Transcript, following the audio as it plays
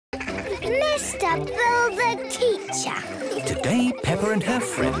Mr. Bull the teacher. Today, Peppa and her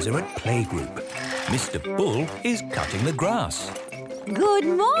friends are at playgroup. Mr. Bull is cutting the grass. Good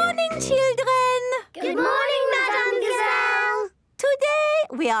morning, children. Good morning, Madame Gazelle.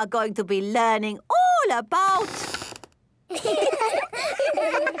 Today, we are going to be learning all about...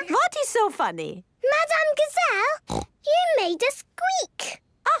 What is so funny? Madame Gazelle, you made a squeak.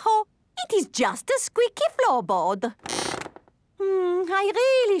 Oh, it is just a squeaky floorboard. I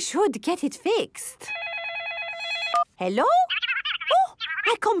really should get it fixed. Hello? Oh,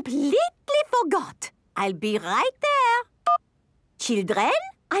 I completely forgot. I'll be right there. Children,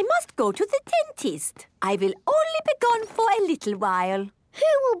 I must go to the dentist. I will only be gone for a little while.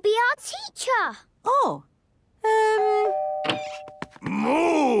 Who will be our teacher? Oh,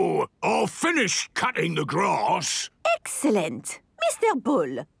 Moo! I'll finish cutting the grass. Excellent. Mr.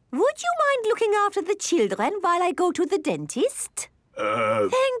 Bull, would you mind looking after the children while I go to the dentist?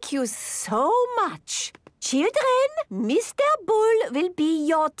 Thank you so much. Children, Mr. Bull will be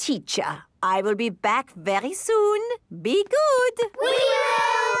your teacher. I will be back very soon. Be good. We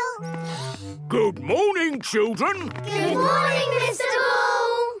will. Good morning, children. Good morning, Mr.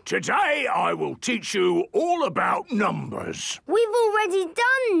 Bull. Today I will teach you all about numbers. We've already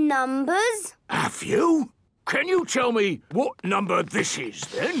done numbers. Have you? Can you tell me what number this is,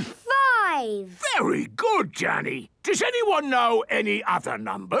 then? 5. Very good, Danny. Does anyone know any other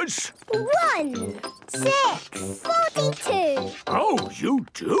numbers? 1, 6, 42. Oh, you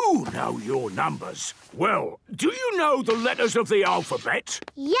do know your numbers. Well, do you know the letters of the alphabet?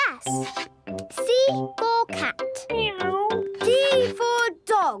 Yes. C for cat. D for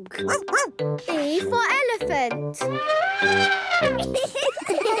dog. E for elephant.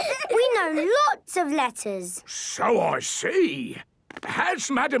 We know lots of letters. So I see. Has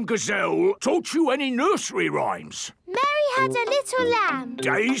Madame Gazelle taught you any nursery rhymes? Mary had a little lamb.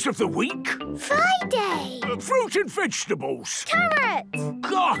 Days of the week? Friday. Fruit and vegetables? Carrot.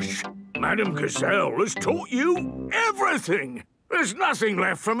 Gosh, Madame Gazelle has taught you everything. There's nothing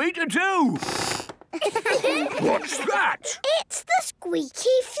left for me to do. What's that? It's the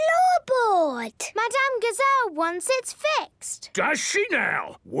squeaky floorboard. Madame Gazelle wants it fixed. Does she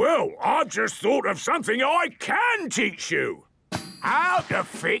now? Well, I've just thought of something I can teach you. How to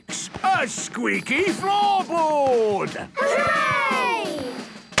fix a squeaky floorboard. Hooray!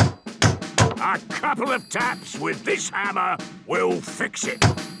 A couple of taps with this hammer will fix it.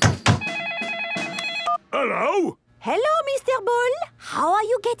 Hello? Hello, Mr. Bull. How are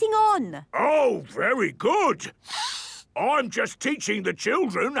you getting on? Oh, very good. I'm just teaching the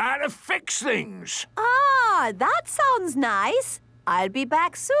children how to fix things. Ah, that sounds nice. I'll be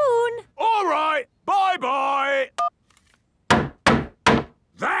back soon. All right, bye-bye.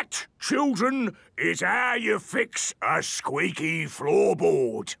 That, children, is how you fix a squeaky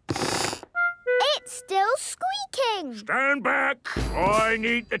floorboard. It's still squeaking. Stand back. I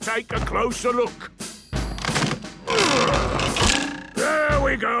need to take a closer look. There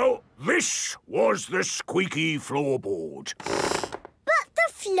we go. This was the squeaky floorboard. But the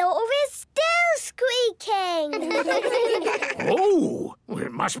floor is still squeaking. Oh,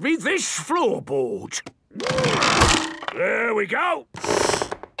 it must be this floorboard. There we go.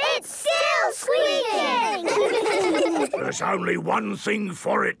 It's still squeaking. There's only one thing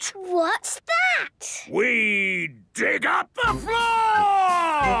for it. What's that? We dig up the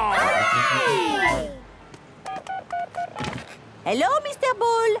floor! Hooray! Hello, Mr.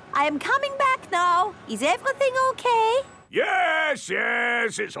 Bull. I am coming back now. Is everything okay? Yes,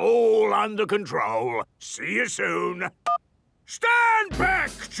 it's all under control. See you soon. Stand back,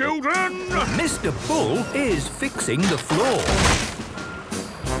 children! Mr. Bull is fixing the floor.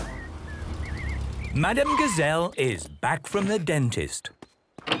 Madame Gazelle is back from the dentist.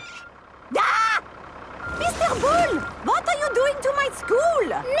 Ah! Mr. Bull, what are you doing to my school?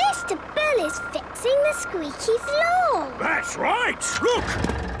 Mr. Bull is fixing the squeaky floor. That's right. Look!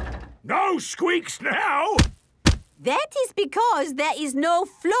 No squeaks now. That is because there is no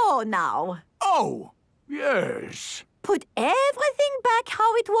floor now. Oh, yes. Put everything back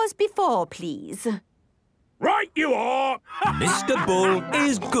how it was before, please. Right you are. Mr. Bull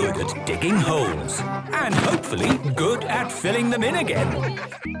is good at digging holes and hopefully good at filling them in again.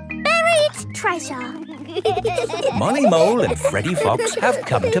 Buried treasure. Molly Mole and Freddy Fox have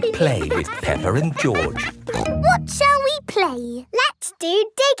come to play with Peppa and George. What shall we play? Let's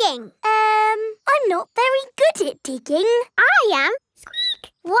do digging. I'm not very good at digging. I am.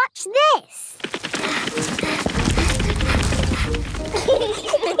 Squeak. Watch this.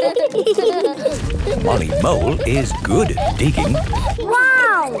 Molly Mole is good at digging.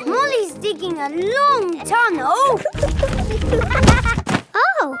 Wow! Molly's digging a long tunnel.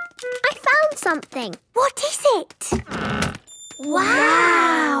 Oh, I something. What is it?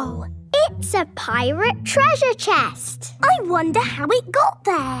 Wow! It's a pirate treasure chest. I wonder how it got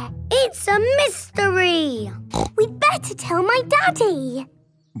there. It's a mystery. We'd better tell my Daddy.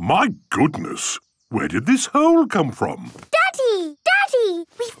 My goodness! Where did this hole come from? Daddy! Daddy!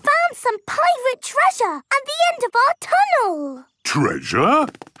 We found some pirate treasure at the end of our tunnel. Treasure?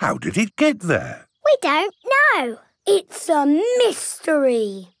 How did it get there? We don't know. It's a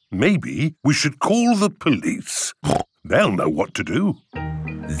mystery. Maybe we should call the police. They'll know what to do.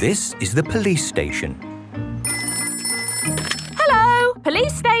 This is the police station. Hello,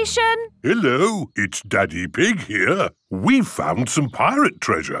 police station. Hello, it's Daddy Pig here. We've found some pirate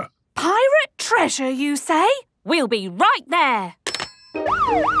treasure. Pirate treasure, you say? We'll be right there.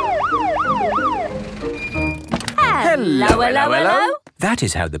 Hello, hello, hello. That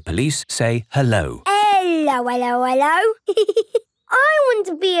is how the police say hello. Hello, hello, hello. I want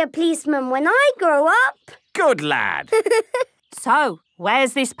to be a policeman when I grow up. Good lad. So,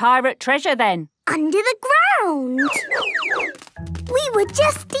 where's this pirate treasure then? Under the ground. We were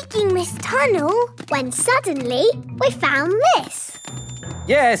just digging this tunnel when suddenly we found this.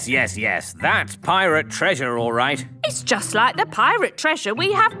 Yes. That's pirate treasure, all right. It's just like the pirate treasure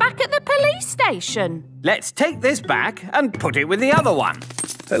we have back at the police station. Let's take this back and put it with the other one.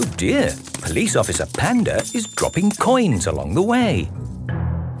 Oh dear, Police Officer Panda is dropping coins along the way.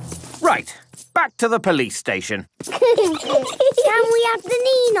 Right, back to the police station. Can we have the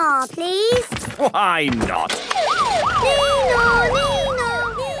Nina, please? Why not? Nina.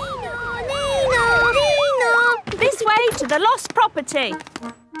 This way to the lost property.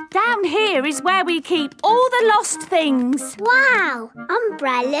 Down here is where we keep all the lost things. Wow,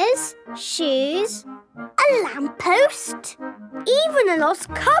 umbrellas, shoes, a lamppost, even a lost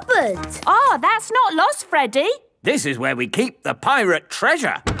cupboard. Oh, that's not lost, Freddy. This is where we keep the pirate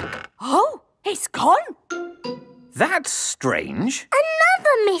treasure. Oh, it's gone. That's strange.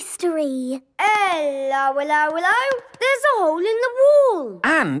 Another mystery. Hello. There's a hole in the wall.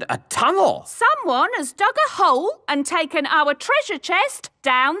 And a tunnel. Someone has dug a hole and taken our treasure chest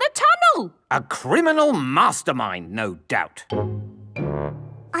down the tunnel. A criminal mastermind, no doubt.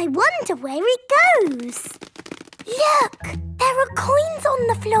 I wonder where it goes. Look, there are coins on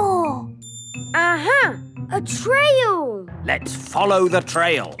the floor. A trail. Let's follow the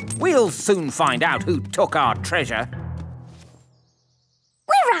trail. We'll soon find out who took our treasure.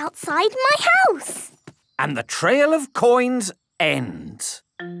 We're outside my house. And the trail of coins ends.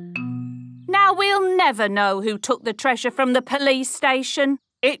 Now we'll never know who took the treasure from the police station.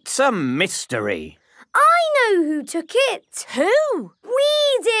 It's a mystery. I know who took it. Who?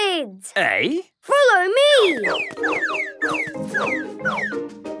 We did. Eh? Follow me.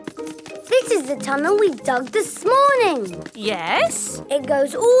 This is the tunnel we dug this morning. Yes? It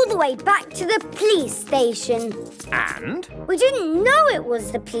goes all the way back to the police station. And? We didn't know it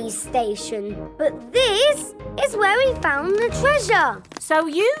was the police station, but this is where we found the treasure. So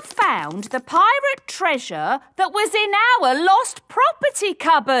you found the pirate treasure that was in our lost property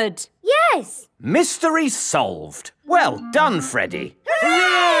cupboard? Yes. Mystery solved. Well done, Freddy.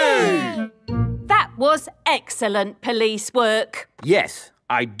 Hooray! That was excellent police work. Yes,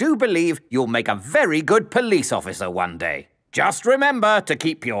 I do believe you'll make a very good police officer one day. Just remember to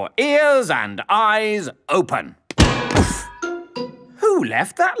keep your ears and eyes open. Oof. Who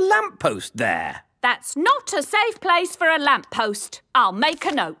left that lamppost there? That's not a safe place for a lamppost. I'll make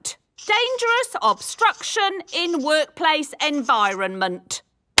a note. Dangerous obstruction in workplace environment.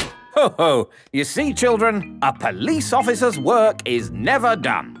 Ho ho! You see, children, a police officer's work is never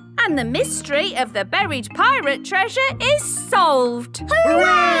done. And the mystery of the buried pirate treasure is solved.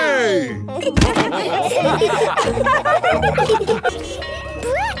 Hooray!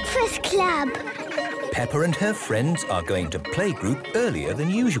 Breakfast Club. Peppa and her friends are going to playgroup earlier than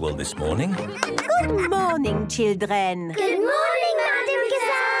usual this morning. Good morning, children. Good morning, Madam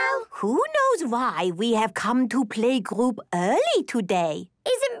Gazelle. Who knows why we have come to playgroup early today?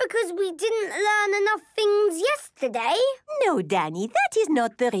 Is it because we didn't learn enough things yesterday? No, Danny, that is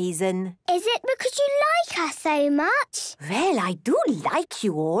not the reason. Is it because you like us so much? Well, I do like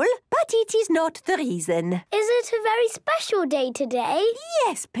you all, but it is not the reason. Is it a very special day today?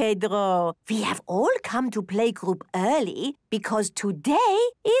 Yes, Pedro. We have all come to playgroup early because today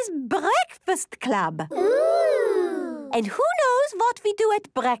is breakfast club. Ooh! And who knows what we do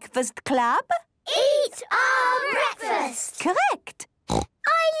at breakfast club? Eat our breakfast! Correct.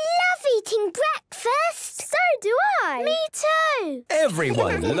 I love eating breakfast. So do I. Me too.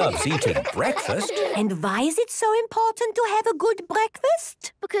 Everyone loves eating breakfast. And why is it so important to have a good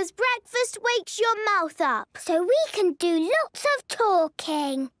breakfast? Because breakfast wakes your mouth up. So we can do lots of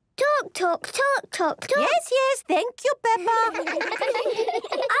talking. Talk, talk, talk, talk, talk. Yes, thank you, Peppa.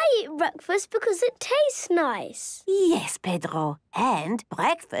 I eat breakfast because it tastes nice. Yes, Pedro. And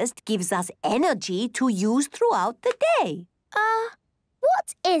breakfast gives us energy to use throughout the day.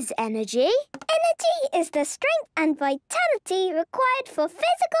 What is energy? Energy is the strength and vitality required for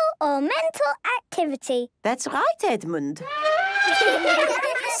physical or mental activity. That's right, Edmund.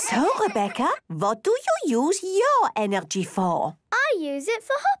 So, Rebecca, what do you use your energy for? I use it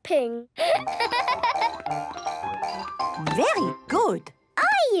for hopping. Very good.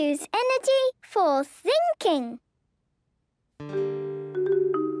 I use energy for thinking.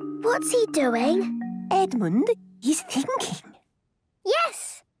 What's he doing? Edmund is thinking.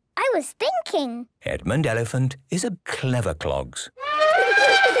 Yes, I was thinking. Edmund Elephant is a clever clogs.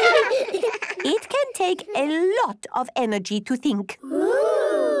 It can take a lot of energy to think.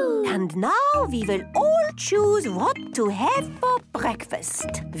 Ooh. And now we will all choose what to have for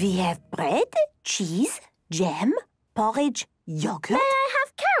breakfast. We have bread, cheese, jam, porridge, yogurt. May I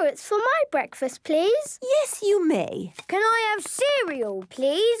have carrots for my breakfast, please? Yes, you may. Can I have cereal,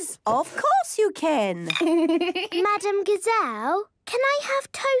 please? Of course you can. Madam Gazelle, can I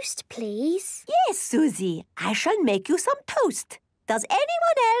have toast, please? Yes, Susie. I shall make you some toast. Does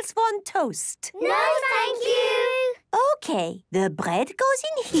anyone else want toast? No, thank you. Okay, the bread goes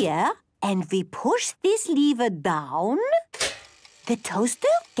in here and we push this lever down. The toaster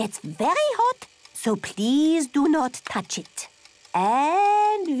gets very hot, so please do not touch it.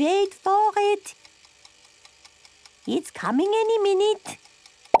 And wait for it. It's coming any minute.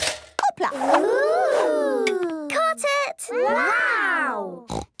 Hoopla! Ooh. Caught it! Wow!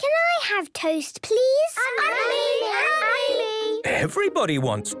 Can I have toast, please? And me. Everybody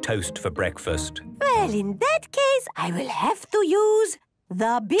wants toast for breakfast. Well, in that case, I will have to use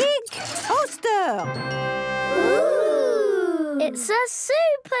the big toaster. Ooh! It's a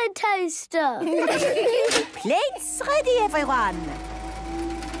super toaster. Plates ready, everyone.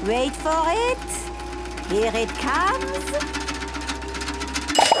 Wait for it. Here it comes.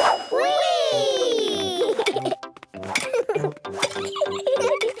 Whee!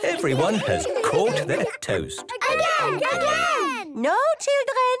 Everyone has caught their toast. Again! No,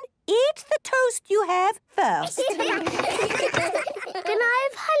 children. Eat the toast you have first. Can I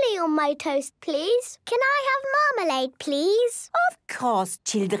have honey on my toast, please? Can I have marmalade, please? Of course,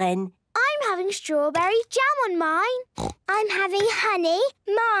 children. I'm having strawberry jam on mine. I'm having honey,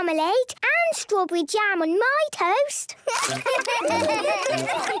 marmalade and strawberry jam on my toast.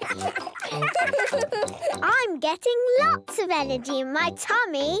 I'm getting lots of energy in my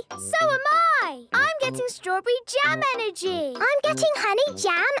tummy. So am I. I'm getting strawberry jam energy. I'm getting honey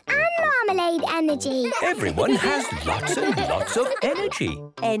jam and marmalade energy. Everyone has lots and lots of energy.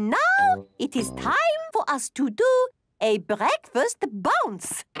 And now it is time for us to do a breakfast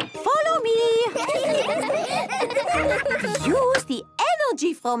bounce. Follow me. Use the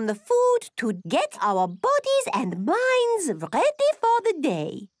energy from the food to get our bodies and minds ready for the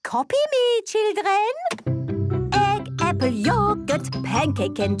day. Copy me, children. Egg, apple, yogurt,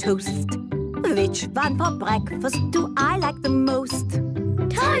 pancake and toast. Which one for breakfast do I like the most?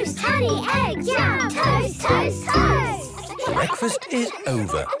 Toast, honey, egg, jam. Toast, toast, toast. Breakfast is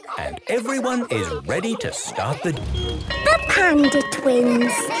over and everyone is ready to start the... The Panda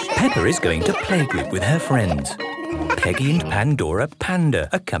Twins. Peppa is going to playgroup with her friends. Peggy and Pandora Panda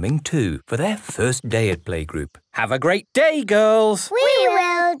are coming too for their first day at playgroup. Have a great day, girls. We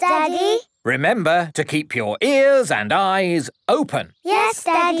will, Daddy. Remember to keep your ears and eyes open. Yes,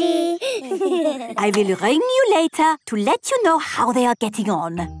 Daddy. I will ring you later to let you know how they are getting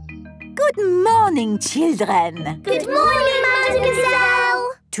on. Good morning, children. Good morning, Madam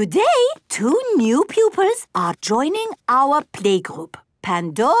Gazelle. Today, 2 new pupils are joining our playgroup.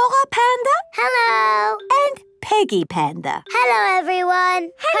 Pandora Panda Hello. and Peggy Panda. Hello,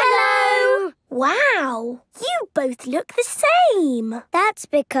 everyone. Hello. Wow, you both look the same. That's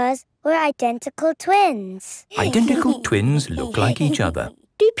because we're identical twins. Identical twins look like each other.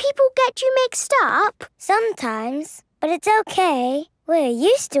 Do people get you mixed up? Sometimes, but it's okay. We're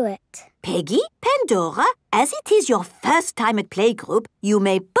used to it. Peggy, Pandora, as it is your first time at playgroup, you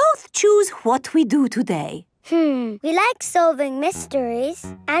may both choose what we do today. We like solving mysteries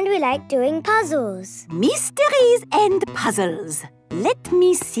and we like doing puzzles. Mysteries and puzzles. Let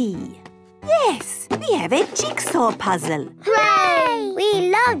me see. Yes, we have a jigsaw puzzle. Hooray! We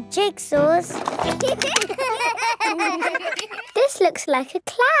love jigsaws. This looks like a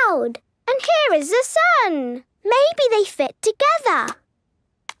cloud. And here is the sun. Maybe they fit together.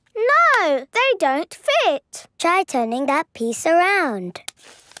 No, they don't fit. Try turning that piece around.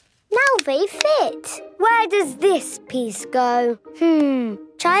 Now they fit. Where does this piece go?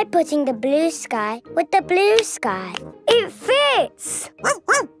 Try putting the blue sky with the blue sky. It fits!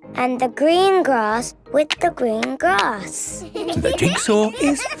 And the green grass with the green grass. The jigsaw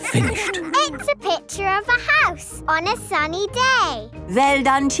is finished. It's a picture of a house on a sunny day. Well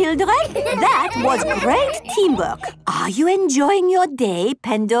done, children. That was great teamwork. Are you enjoying your day,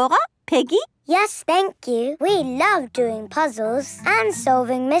 Pandora, Peggy? Yes, thank you. We love doing puzzles and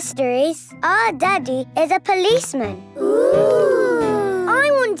solving mysteries. Our daddy is a policeman. Ooh!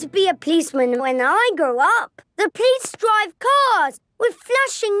 I want to be a policeman when I grow up. The police drive cars with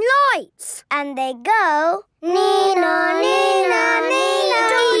flashing lights. And they go... Nina, Nina, Nina,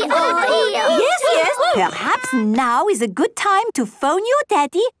 Yes. Perhaps now is a good time to phone your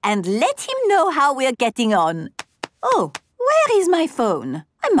daddy and let him know how we're getting on. Oh, where is my phone?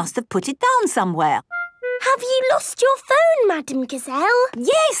 I must have put it down somewhere. Have you lost your phone, Madame Gazelle?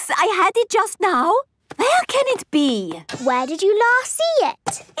 Yes, I had it just now. Where can it be? Where did you last see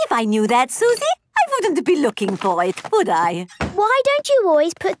it? If I knew that, Susie, I wouldn't be looking for it, would I? Why don't you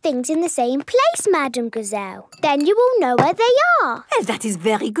always put things in the same place, Madame Gazelle? Then you will know where they are. Well, that is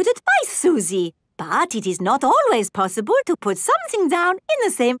very good advice, Susie. But it is not always possible to put something down in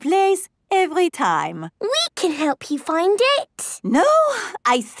the same place every time. We can help you find it. No,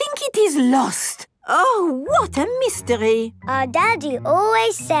 I think it is lost. Oh, what a mystery. Our daddy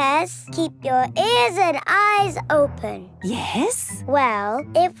always says, keep your ears and eyes open. Yes? Well,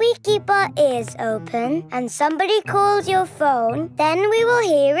 if we keep our ears open and somebody calls your phone, then we will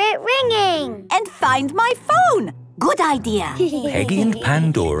hear it ringing. And find my phone. Good idea. Peggy and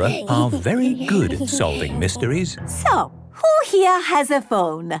Pandora are very good at solving mysteries. So, who here has a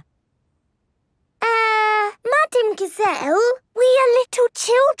phone? Madame Gazelle, we are little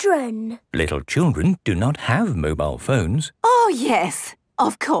children. Little children do not have mobile phones. Oh, yes,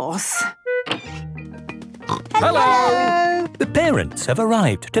 of course. Hello! The parents have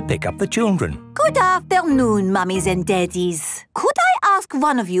arrived to pick up the children. Good afternoon, mummies and daddies. Could I ask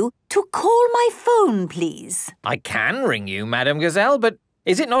one of you to call my phone, please? I can ring you, Madame Gazelle, but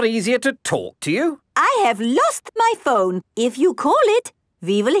is it not easier to talk to you? I have lost my phone. If you call it,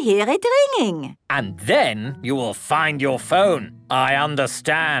 we will hear it ringing. And then you will find your phone. I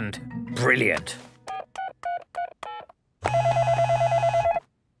understand. Brilliant.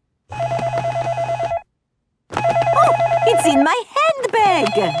 Oh, it's in my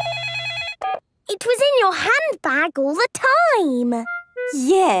handbag. It was in your handbag all the time.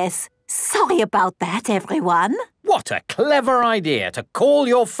 Yes, sorry about that, everyone. What a clever idea to call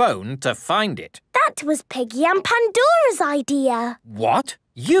your phone to find it. That was Peggy and Pandora's idea. What?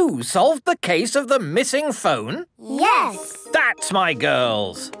 You solved the case of the missing phone? Yes. That's my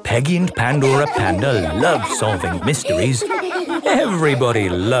girls. Peggy and Pandora Panda love solving mysteries. Everybody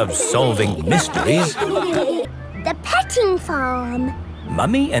loves solving mysteries. The petting farm.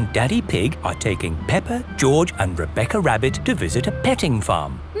 Mummy and Daddy Pig are taking Peppa, George and Rebecca Rabbit to visit a petting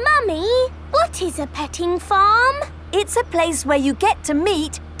farm. Mummy, what is a petting farm? It's a place where you get to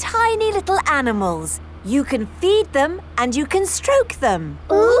meet tiny little animals. You can feed them and you can stroke them.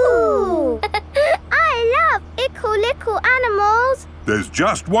 Ooh! I love little animals. There's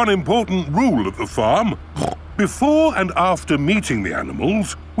just one important rule at the farm. Before and after meeting the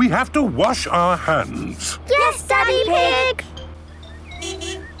animals, we have to wash our hands. Yes, Daddy Pig.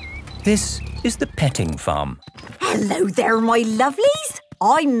 This is the petting farm. Hello there, my lovelies.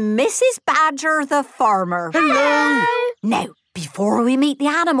 I'm Mrs. Badger the farmer. Hello. Now, before we meet the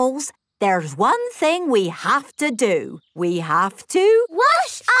animals, there's one thing we have to do. We have to...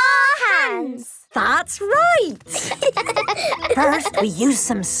 Wash our hands. That's right. First, we use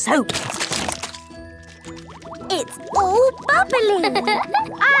some soap. It's all bubbly.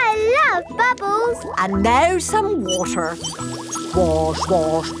 I love bubbles. And now some water. Wash,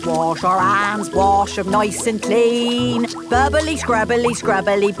 wash, wash our hands. Wash them nice and clean. Bubbly, scrubbly,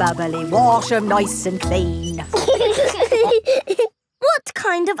 scrubbly, bubbly. Wash them nice and clean. What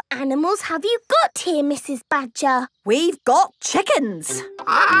kind of animals have you got here, Mrs. Badger? We've got chickens. Here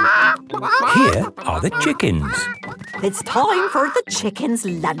are the chickens. It's time for the chickens'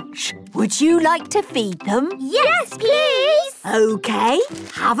 lunch. Would you like to feed them? Yes, please. OK,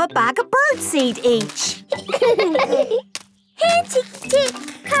 have a bag of birdseed each. Here, Chicky Chick.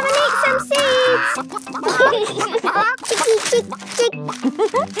 Come and eat some seeds.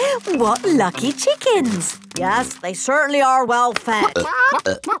 What lucky chickens. Yes, they certainly are well fed.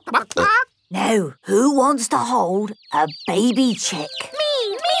 Now, who wants to hold a baby chick?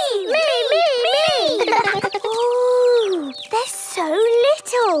 Me. Ooh, they're so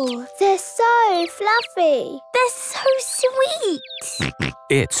little. They're so fluffy. They're so sweet.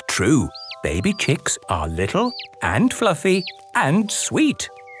 It's true. Baby chicks are little and fluffy and sweet.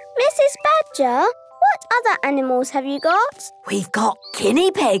 Mrs. Badger, what other animals have you got? We've got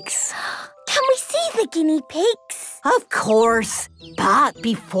guinea pigs. Can we see the guinea pigs? Of course. But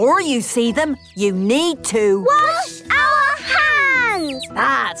before you see them, you need to... Wash our hands!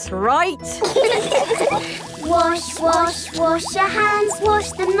 That's right. Wash, wash, wash your hands.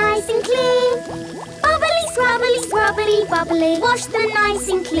 Wash them nice and clean. Bubbly, scrubbly, scrubbly, bubbly. Wash them nice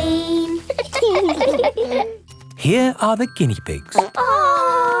and clean. Here are the guinea pigs.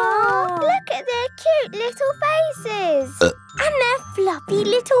 Oh, look at their cute little faces. And their fluffy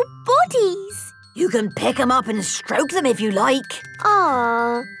little bodies. You can pick them up and stroke them if you like.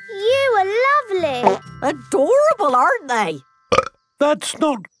 Aw, you are lovely. Adorable, aren't they? That's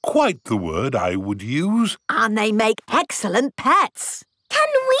not quite the word I would use. And they make excellent pets. Can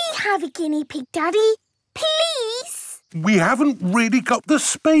we have a guinea pig, Daddy? Please? We haven't really got the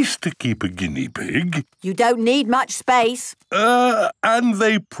space to keep a guinea pig. You don't need much space. And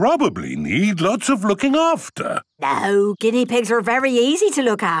they probably need lots of looking after. No, guinea pigs are very easy to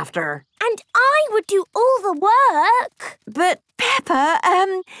look after. And I would do all the work. But, Peppa,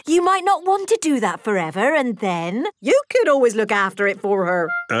 you might not want to do that forever, and then you could always look after it for her.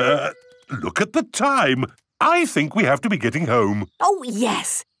 Look at the time. I think we have to be getting home. Oh,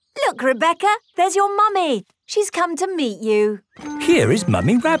 yes. Look, Rebecca, there's your mummy. She's come to meet you. Here is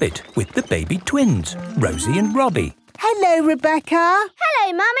Mummy Rabbit with the baby twins, Rosie and Robbie. Hello, Rebecca.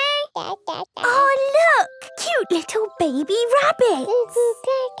 Hello, Mummy. Oh, look! Cute little baby rabbits.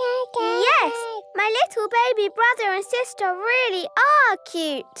 Yes, my little baby brother and sister really are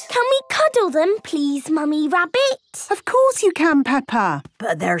cute. Can we cuddle them, please, Mummy Rabbit? Of course you can, Peppa.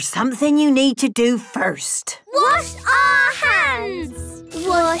 But there's something you need to do first. Wash our hands.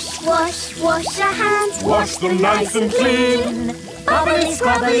 Wash, wash, wash your hands. Wash them nice and clean. Bubbly,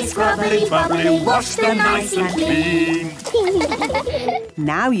 scrubbly, scrubbly, bubbly. Wash them nice and clean.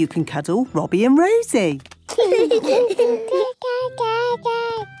 Now you can cuddle Robbie and Rosie.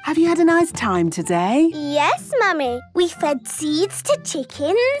 Have you had a nice time today? Yes, Mummy. We fed seeds to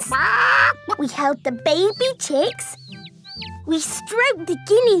chickens. We held the baby chicks. We stroked the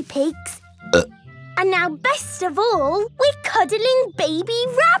guinea pigs. And now, best of all, we're cuddling baby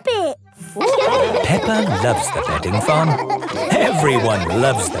rabbits. Peppa loves the petting farm. Everyone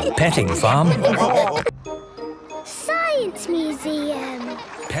loves the petting farm. Science Museum.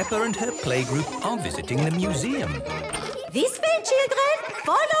 Peppa and her playgroup are visiting the museum. This way, children.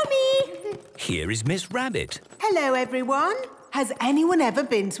 Follow me. Here is Miss Rabbit. Hello, everyone. Has anyone ever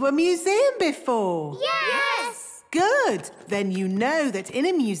been to a museum before? Yes. Good. Then you know that in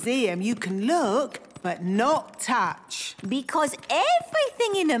a museum you can look but not touch. Because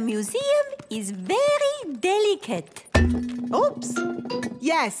everything in a museum is very delicate. Oops.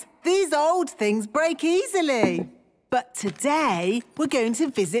 Yes, these old things break easily. But today we're going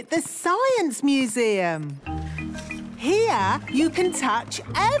to visit the Science Museum. Here you can touch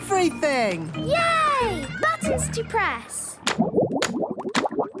everything. Yay! Buttons to press.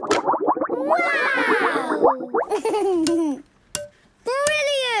 Wow!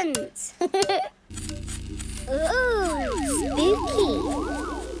 Brilliant! Ooh, spooky.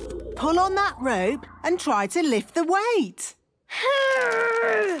 Pull on that rope and try to lift the weight.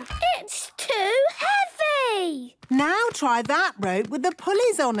 It's too heavy. Now try that rope with the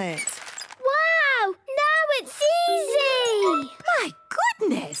pulleys on it. Wow, now it's easy. My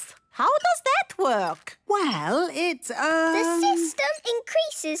goodness! How does that work? Well, it, The system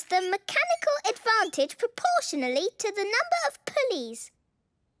increases the mechanical advantage proportionally to the number of pulleys.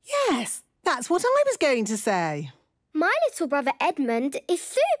 Yes, that's what I was going to say. My little brother Edmund is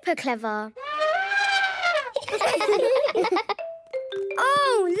super clever.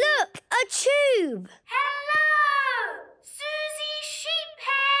 Oh, look, a tube. Hello, Susie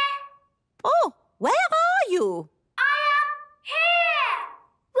Sheephair. Oh, where are you? I am here.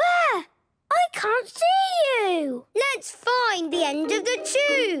 Where? I can't see you. Let's find the end of the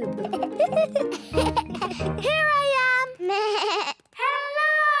tube. Here I am.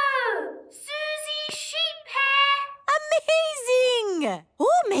 Hello, Susie Sheephair. Amazing!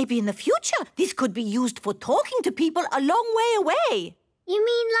 Oh, maybe in the future this could be used for talking to people a long way away. You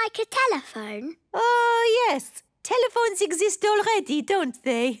mean like a telephone? Oh, yes. Telephones exist already, don't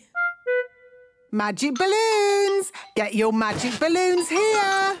they? Magic balloons! Get your magic balloons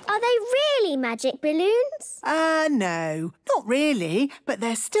here! Are they really magic balloons? No, not really, but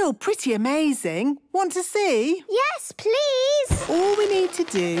they're still pretty amazing. Want to see? Yes, please. All we need to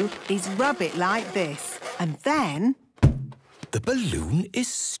do is rub it like this, and then... The balloon is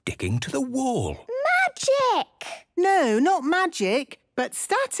sticking to the wall. Magic! No, not magic. but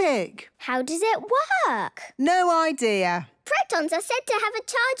static. How does it work? No idea. Protons are said to have a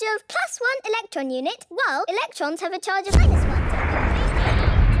charge of +1 electron unit, while electrons have a charge of -1.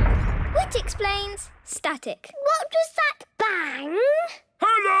 Which explains static. What was that bang?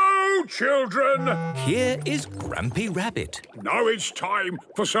 Hello, children! Here is Grampy Rabbit. Now it's time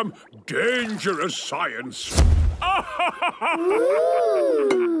for some dangerous science.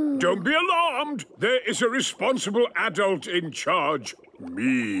 Don't be alarmed. There is a responsible adult in charge.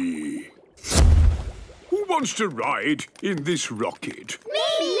 Me. Who wants to ride in this rocket?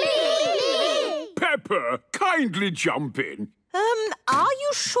 Me! Peppa, kindly jump in. Are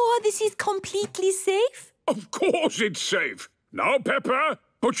you sure this is completely safe? Of course it's safe. Now, Peppa,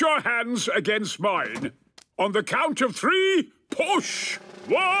 put your hands against mine. On the count of 3, push.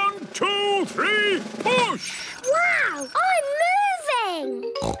 1, 2, 3, push! Wow! I'm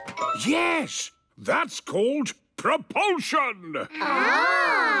moving! Yes, that's called propulsion.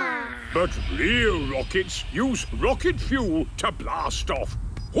 Ah! But real rockets use rocket fuel to blast off.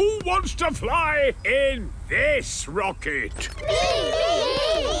 Who wants to fly in this rocket? Me!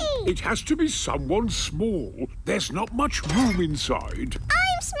 It has to be someone small. There's not much room inside.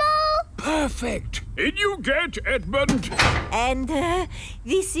 I'm small! Perfect. In you get, Edmund. And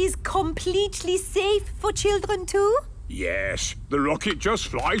this is completely safe for children too? Yes, the rocket just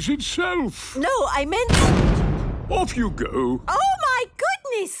flies itself. No, I meant... Off you go. Oh, my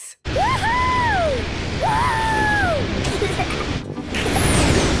goodness! Woohoo!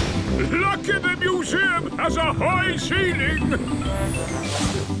 Lucky the museum has a high ceiling.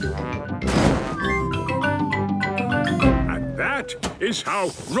 And that is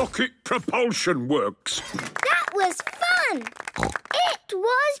how rocket propulsion works. That was fun! It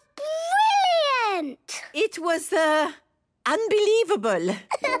was brilliant! It was, unbelievable.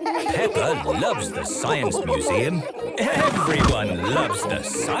 Peppa loves the Science Museum. Everyone loves the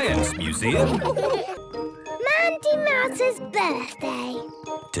Science Museum. Mandy Mouse's birthday.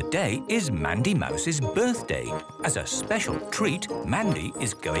 Today is Mandy Mouse's birthday. As a special treat, Mandy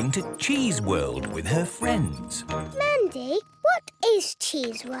is going to Cheese World with her friends. Mandy, what is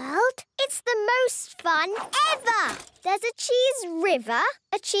Cheese World? It's the most fun ever! There's a cheese river,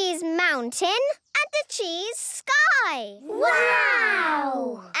 a cheese mountain, and a cheese sky.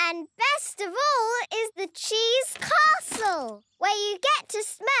 Wow! And best of all is the cheese castle, where you get to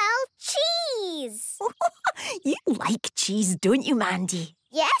smell cheese. You like cheese, don't you, Mandy?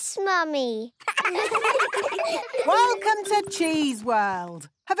 Yes, Mummy. Welcome to Cheese World.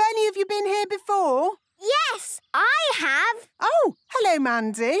 Have any of you been here before? Yes, I have. Oh, hello,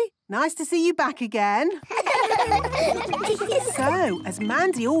 Mandy. Nice to see you back again. So, as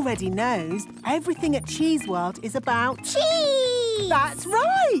Mandy already knows, everything at Cheese World is about... Cheese! That's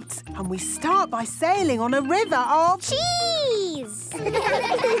right! And we start by sailing on a river of... Cheese!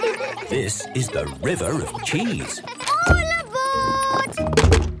 This is the River of Cheese. All aboard!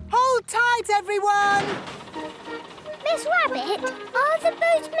 Hold tight, everyone! Miss Rabbit, are the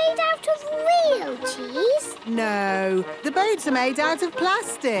boats made out of real cheese? No, the boats are made out of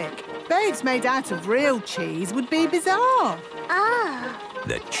plastic. Boats made out of real cheese would be bizarre. Ah.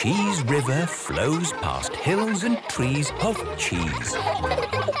 The Cheese River flows past hills and trees of cheese.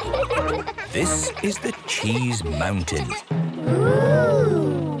 This is the Cheese Mountain.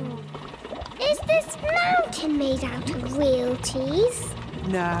 Ooh. Is this mountain made out of real cheese?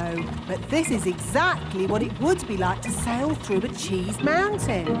 No, but this is exactly what it would be like to sail through a cheese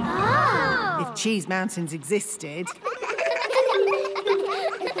mountain. Oh. If cheese mountains existed.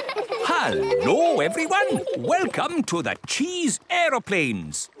 Hello, everyone. Welcome to the Cheese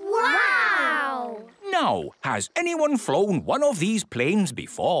Aeroplanes. Wow! Now, has anyone flown one of these planes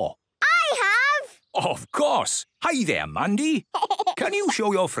before? I have! Of course. Hi there, Mandy. Can you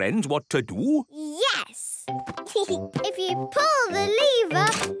show your friends what to do? Yes! If you pull the lever,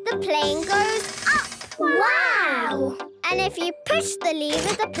 the plane goes up. Wow! And if you push the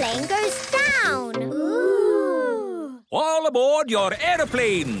lever, the plane goes down. Ooh! All aboard your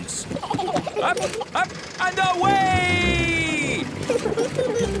aeroplanes. Up, up, and away!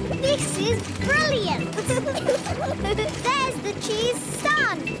 This is brilliant! There's the cheese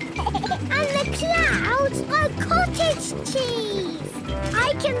sun. And the clouds are cottage cheese.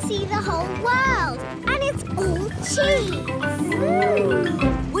 I can see the whole world. And it's all cheese.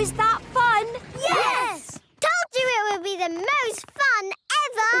 Was that fun? Yes! Told you it would be the most fun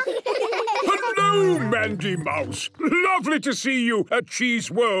ever! Hello, Mandy Mouse. Lovely to see you at Cheese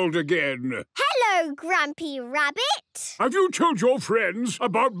World again. Hello, Hello, Grampy Rabbit. Have you told your friends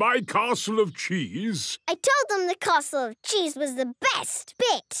about my castle of cheese? I told them the castle of cheese was the best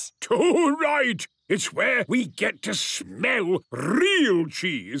bit. Too right. It's where we get to smell real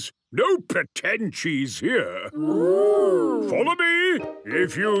cheese. No pretend cheese here. Ooh. Follow me,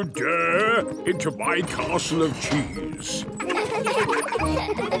 if you dare, into my castle of cheese.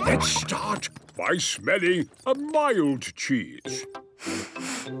 Let's start by smelling a mild cheese.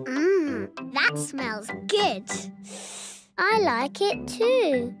 That smells good. I like it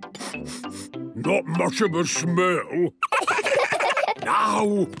too. Not much of a smell.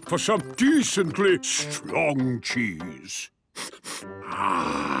 Now for some decently strong cheese.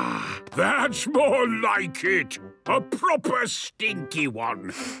 Ah, that's more like it. A proper stinky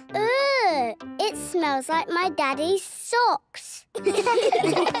one. Ugh, it smells like my daddy's socks.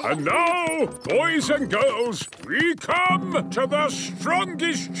 And now, boys and girls, we come to the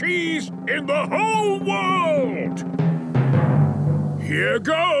strongest cheese in the whole world. Here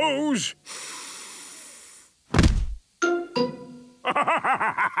goes.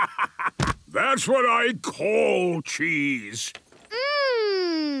 That's what I call cheese.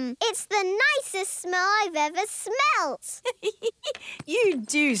 It's the nicest smell I've ever smelt. You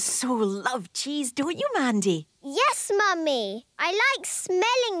do so love cheese, don't you, Mandy? Yes, Mummy. I like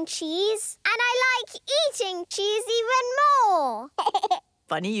smelling cheese and I like eating cheese even more.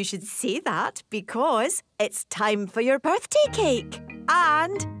 Funny you should say that because it's time for your birthday cake.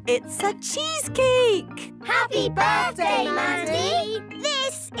 And it's a cheesecake. Happy birthday, Mandy.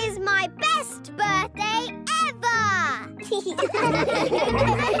 This is my best birthday ever.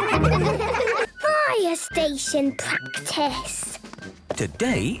 Fire station practice.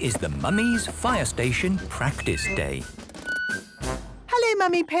 Today is the Mummy's Fire Station Practice Day. Hello,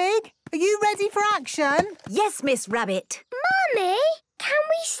 Mummy Pig. Are you ready for action? Yes, Miss Rabbit. Mummy, can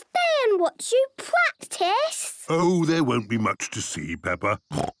we stay and watch you practice? Oh, there won't be much to see, Peppa.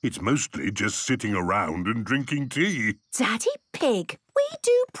 It's mostly just sitting around and drinking tea. Daddy Pig, we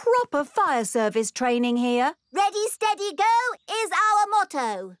do proper fire service training here. Ready, steady, go is our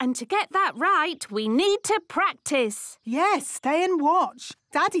motto. And to get that right, we need to practice. Yes, stay and watch.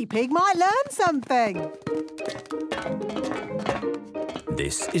 Daddy Pig might learn something.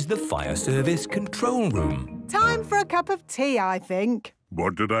 This is the fire service control room. Time for a cup of tea, I think.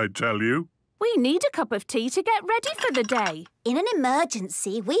 What did I tell you? We need a cup of tea to get ready for the day. In an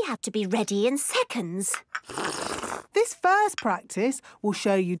emergency, we have to be ready in seconds. This first practice will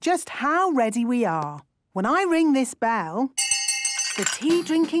show you just how ready we are. When I ring this bell, the tea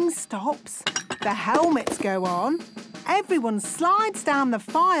drinking stops, the helmets go on, everyone slides down the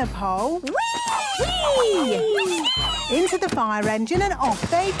fire pole, whee! Into the fire engine and off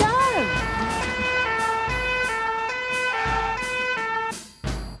they go.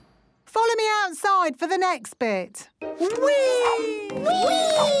 Follow me outside for the next bit. Whee!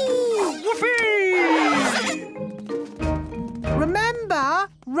 Whoopee! Remember,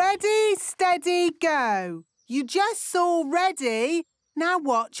 ready, steady, go. You just saw ready. Now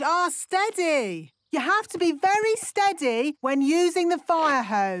watch our steady. You have to be very steady when using the fire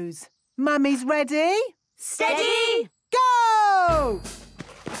hose. Mummy's ready? Steady! Go!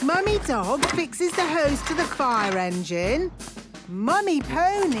 Mummy Dog fixes the hose to the fire engine. Mummy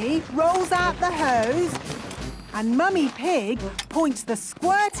Pony rolls out the hose. And Mummy Pig points the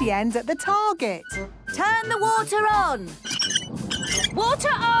squirty end at the target. Turn the water on.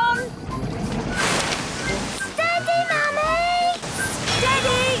 Water on! Steady, Mummy!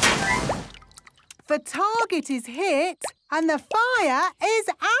 Steady! The target is hit and the fire is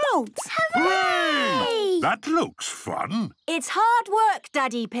out. Hooray! That looks fun. It's hard work,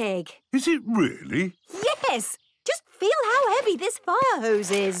 Daddy Pig. Is it really? Yes! Just feel how heavy this fire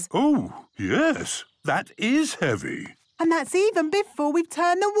hose is. Oh, yes. That is heavy. And that's even before we've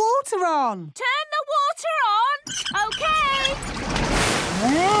turned the water on. Turn the water on! OK!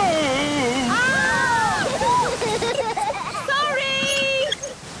 Sorry!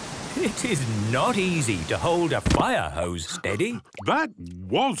 It is not easy to hold a fire hose steady. That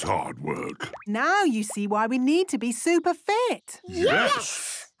was hard work. Now you see why we need to be super fit.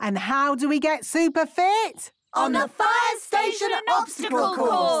 Yes. And how do we get super fit? On the Fire Station Obstacle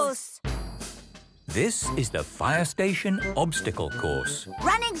Course. This is the Fire Station Obstacle Course.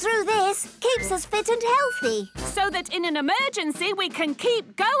 Running through this keeps us fit and healthy. So that in an emergency we can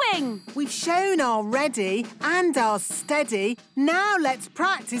keep going. We've shown our ready and our steady. Now let's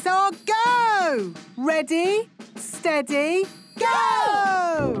practice our go. Ready, steady,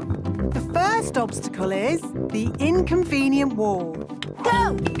 go! The first obstacle is the inconvenient wall.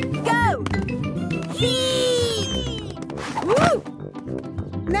 Go! Go! Whee! Woo!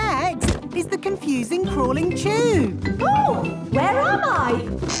 Next, is the confusing crawling tube. Oh, where am I?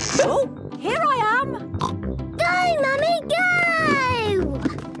 Oh, here I am. Go, Mummy, go!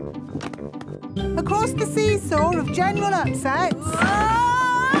 Across the seesaw of general upsets.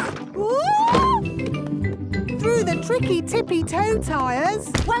 Woo! Through the tricky tippy toe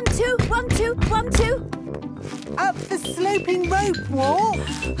tires. 1, 2, 1, 2, 1, 2. Up the sloping rope walk.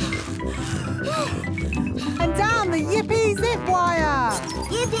 And down the yippee zip wire.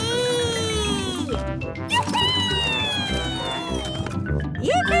 Yippee!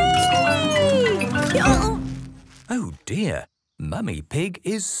 Yippee! Oh. Oh dear, Mummy Pig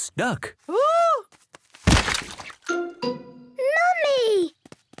is stuck. Mummy!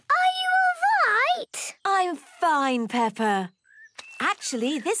 Are you all right? I'm fine, Peppa.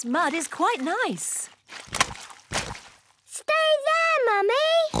 Actually, this mud is quite nice. Stay there,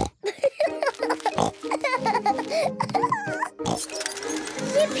 Mummy!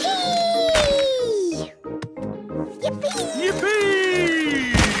 Yippee! Yippee! Yippee!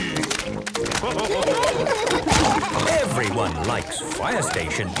 Everyone likes fire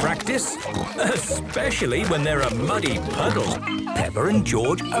station practice, especially when there are muddy puddles. Peppa and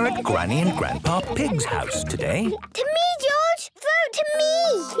George are at Granny and Grandpa Pig's house today. To me, George! Vote to me!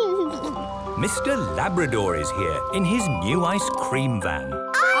 Mr. Labrador is here in his new ice cream van.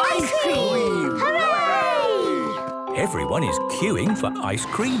 Ice cream! Hooray! Everyone is queuing for ice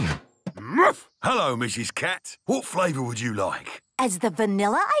cream. Hello, Mrs. Cat. What flavour would you like? Is the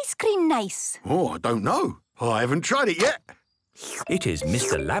vanilla ice cream nice? Oh, I don't know. I haven't tried it yet. It is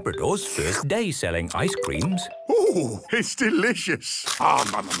Mr. Labrador's first day selling ice creams. Oh, it's delicious.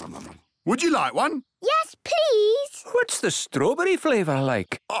 Would you like one? Yes, please! What's the strawberry flavour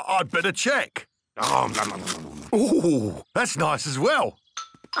like? I'd better check. Oh, that's nice as well.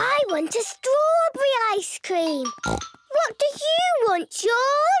 I want a strawberry ice cream. What do you want,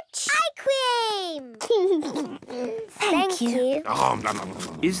 George? Ice cream! Thank you.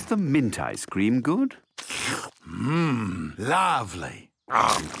 Is the mint ice cream good? Lovely.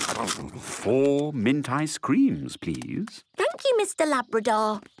 4 mint ice creams, please. Thank you, Mr.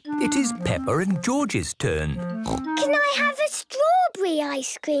 Labrador. It is Peppa and George's turn. Can I have a strawberry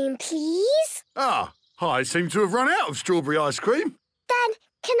ice cream, please? I seem to have run out of strawberry ice cream. Then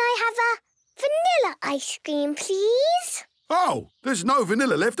can I have a vanilla ice cream, please? Oh, there's no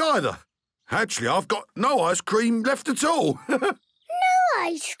vanilla left either. Actually, I've got no ice cream left at all. No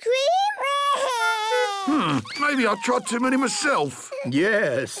ice cream? Maybe I tried too many myself.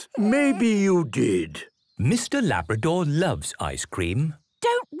 Yes, maybe you did. Mr. Labrador loves ice cream.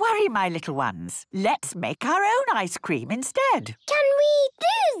 Don't worry, my little ones. Let's make our own ice cream instead. Can we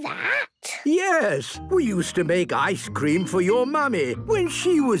do that? Yes, we used to make ice cream for your mummy when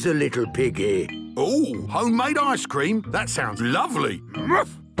she was a little piggy. Oh, homemade ice cream? That sounds lovely.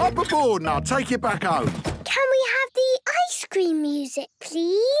 Up aboard and I'll take it back home. Can we have the ice cream music,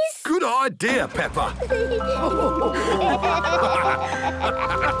 please? Good idea, Peppa.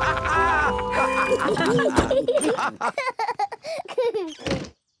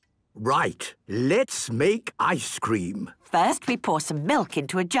 Right, let's make ice cream. First, we pour some milk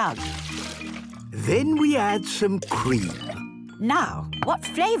into a jug. Then we add some cream. Now, what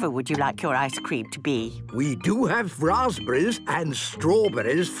flavour would you like your ice cream to be? We do have raspberries and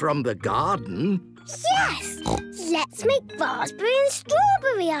strawberries from the garden. Yes! Let's make raspberry and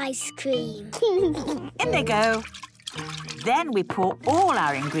strawberry ice cream. In they go. Then we pour all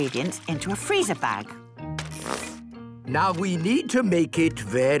our ingredients into a freezer bag. Now we need to make it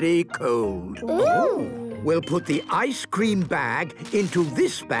very cold. Ooh! We'll put the ice cream bag into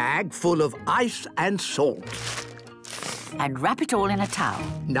this bag full of ice and salt. And wrap it all in a towel.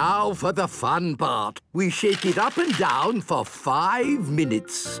 Now for the fun part. We shake it up and down for 5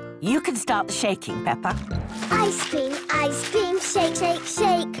 minutes. You can start the shaking, Peppa. Ice cream, shake, shake,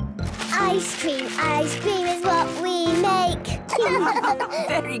 shake. Ice cream is what we make.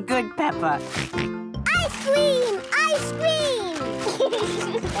 Very good, Peppa. Ice cream, ice cream.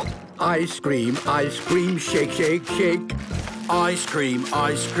 Ice cream, shake, shake, shake. Ice cream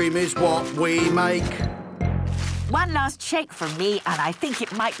is what we make. One last shake from me, and I think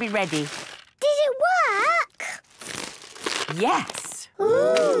it might be ready. Did it work? Yes.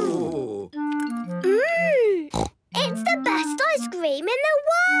 Ooh. It's the best ice cream in the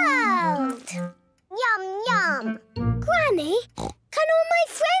world. Yum, yum. Granny, can all my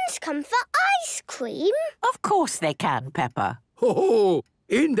friends come for ice cream? Of course they can, Peppa. Oh,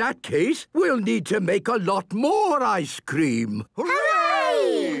 in that case, we'll need to make a lot more ice cream.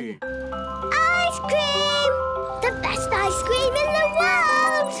 Hooray! Ice cream! The best ice cream in the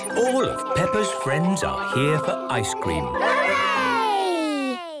world! All of Peppa's friends are here for ice cream.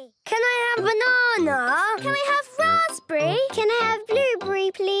 Hooray! Can I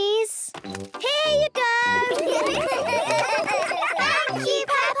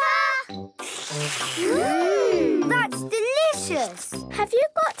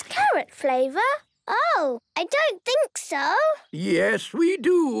flavour? Oh, I don't think so. Yes, we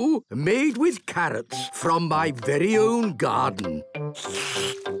do. Made with carrots from my very own garden.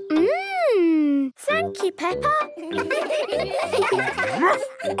 Thank you, Peppa.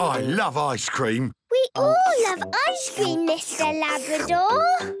 I love ice cream. We all love ice cream, Mr.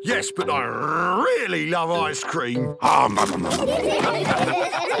 Labrador. Yes, but I really love ice cream.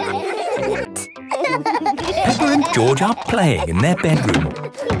 Peppa and George are playing in their bedroom.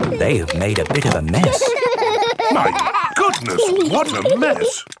 They have made a bit of a mess. My goodness, what a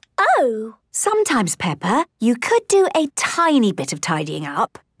mess! Oh, sometimes, Peppa, you could do a tiny bit of tidying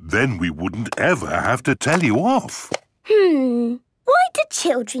up. Then we wouldn't ever have to tell you off. Why do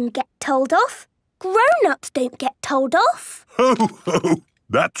children get told off? Grown-ups don't get told off. Ho, ho!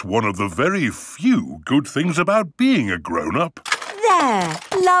 That's one of the very few good things about being a grown-up. There,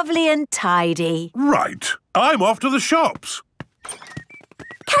 lovely and tidy. Right, I'm off to the shops.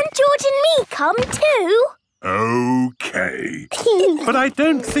 Can George and me come too? OK. But I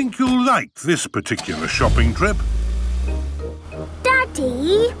don't think you'll like this particular shopping trip.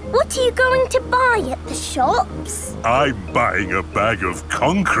 Daddy, what are you going to buy at the shops? I'm buying a bag of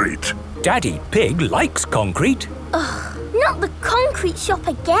concrete. Daddy Pig likes concrete. Ugh, not the concrete shop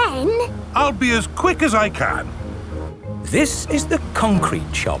again. I'll be as quick as I can. This is the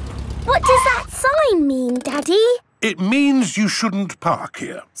concrete shop. What does that sign mean, Daddy? It means you shouldn't park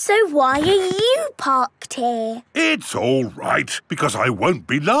here. So why are you parked here? It's all right, because I won't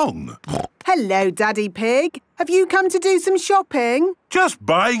be long. Hello, Daddy Pig. Have you come to do some shopping? Just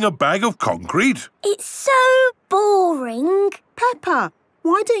buying a bag of concrete. It's so boring. Peppa,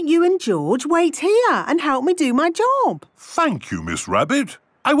 why don't you and George wait here and help me do my job? Thank you, Miss Rabbit.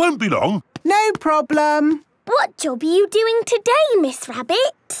 I won't be long. No problem. What job are you doing today, Miss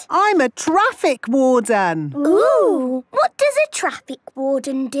Rabbit? I'm a traffic warden. Ooh, what does a traffic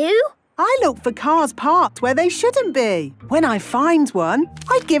warden do? I look for cars parked where they shouldn't be. When I find one,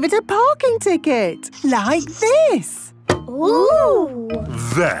 I give it a parking ticket, like this. Ooh!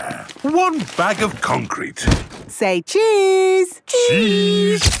 There, one bag of concrete. Say cheese.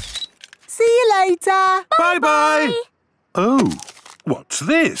 Cheese. See you later. Bye-bye. Oh, what's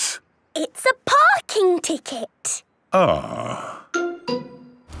this? It's a parking ticket. Ah.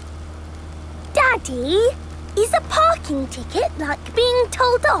 Daddy, is a parking ticket like being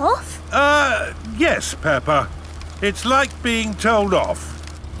told off? Yes, Peppa. It's like being told off.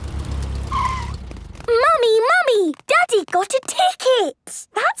 Mummy, Daddy got a ticket.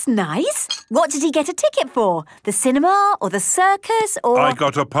 That's nice. What did he get a ticket for? The cinema or the circus or... I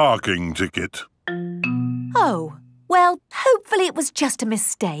got a parking ticket. Oh, well, hopefully it was just a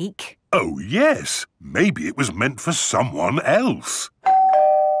mistake. Oh, yes. Maybe it was meant for someone else.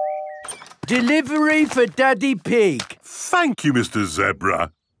 Delivery for Daddy Pig. Thank you, Mr.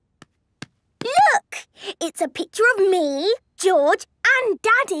 Zebra. Look, it's a picture of me, George and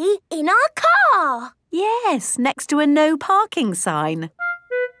Daddy in our car. Yes, next to a no parking sign.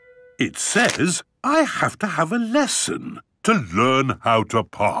 It says I have to have a lesson to learn how to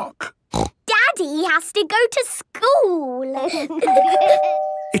park. Daddy has to go to school.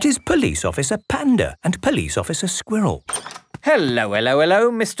 It is Police Officer Panda and Police Officer Squirrel. Hello,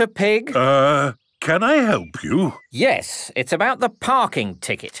 Mr. Pig. Can I help you? Yes, it's about the parking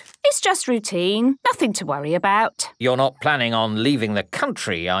ticket. It's just routine. Nothing to worry about. You're not planning on leaving the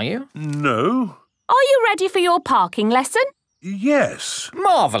country, are you? No. Are you ready for your parking lesson? Yes.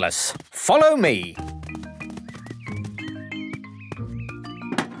 Marvellous. Follow me.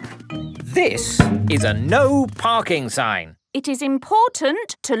 This is a no parking sign. It is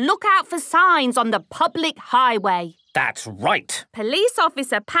important to look out for signs on the public highway. That's right. Police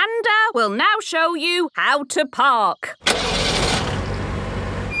Officer Panda will now show you how to park.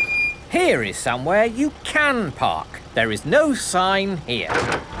 Here is somewhere you can park. There is no sign here.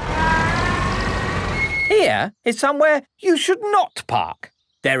 Here is somewhere you should not park.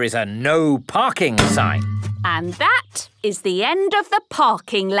 There is a no parking sign. And that is the end of the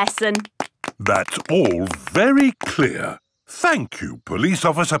parking lesson. That's all very clear. Thank you, Police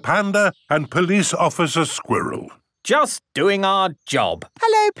Officer Panda and Police Officer Squirrel. Just doing our job.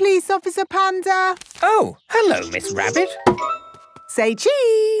 Hello, Police Officer Panda. Oh, hello, Miss Rabbit. Say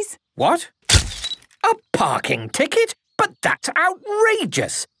cheese. What? A parking ticket? But that's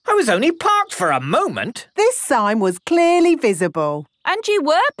outrageous. I was only parked for a moment. This sign was clearly visible. And you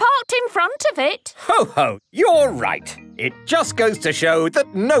were parked in front of it. Ho, ho, you're right. It just goes to show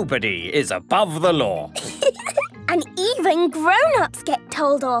that nobody is above the law. And even grown-ups get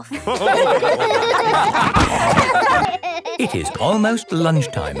told off. It is almost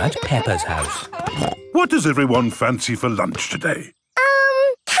lunchtime at Peppa's house. What does everyone fancy for lunch today?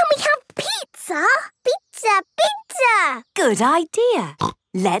 Can we have Pizza? Pizza, pizza! Good idea.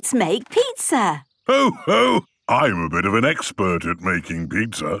 Let's make pizza. Ho, ho! I'm a bit of an expert at making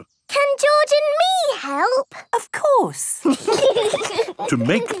pizza. Can George and me help? Of course. To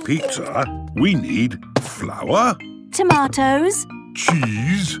make pizza, we need flour, Tomatoes,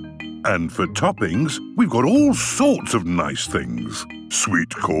 cheese, and for toppings, we've got all sorts of nice things.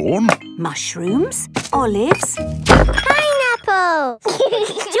 Sweet corn, mushrooms, olives. Pineapple!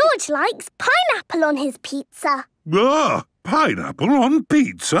 George likes pineapple on his pizza. Pineapple on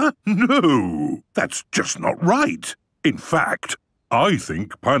pizza? No, that's just not right. In fact, I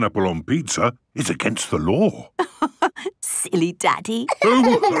think pineapple on pizza is against the law. Silly Daddy.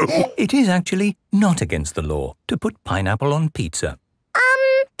 It is actually not against the law to put pineapple on pizza.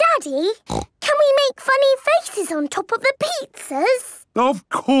 Daddy, can we make funny faces on top of the pizzas? Of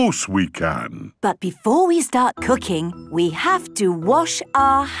course we can. But before we start cooking, we have to wash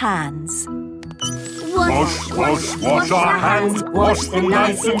our hands. Wash our hands, wash them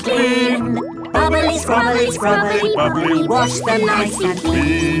nice and clean. Bubbly, scrubbly, scrubbly, bubbly, wash them nice and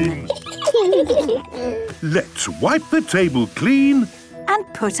clean. Let's wipe the table clean.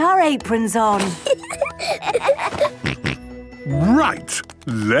 And put our aprons on. Right,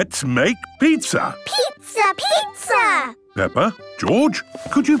 let's make pizza. Pizza, pizza! Peppa, George,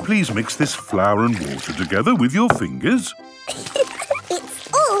 could you please mix this flour and water together with your fingers? It's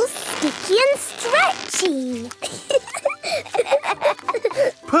all sticky and stretchy.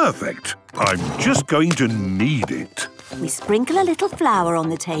 Perfect. I'm just going to knead it. We sprinkle a little flour on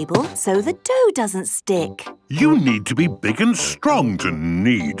the table so the dough doesn't stick. You need to be big and strong to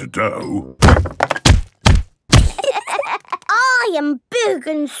knead dough. I am big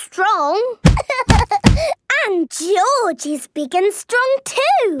and strong. And George is big and strong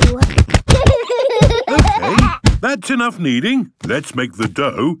too. OK, that's enough kneading. Let's make the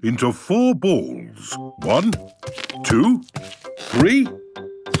dough into 4 balls. 1, 2, 3,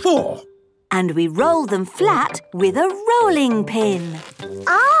 4. And we roll them flat with a rolling pin.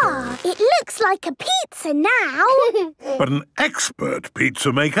 Ah, it looks like a pizza now. But an expert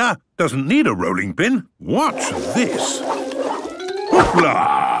pizza maker doesn't need a rolling pin. Watch this.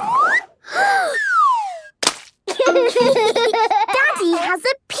 Hoopla! Daddy has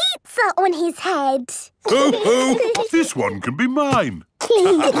a pizza on his head. Oh, this one can be mine.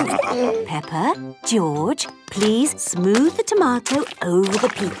 Peppa, George, please smooth the tomato over the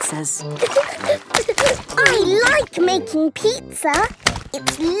pizzas. I like making pizza.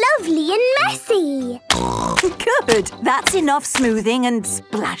 It's lovely and messy. Good. That's enough smoothing and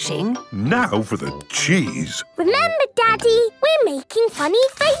splashing. Now for the cheese. Remember, Daddy, we're making funny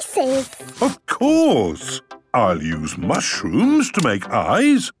faces. Of course. I'll use mushrooms to make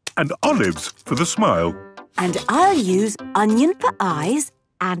eyes and olives for the smile. And I'll use onion for eyes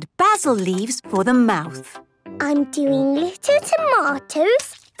and basil leaves for the mouth. I'm doing little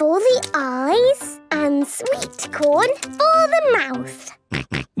tomatoes for the eyes and sweet corn for the mouth.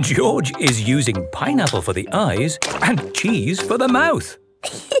 George is using pineapple for the eyes and cheese for the mouth.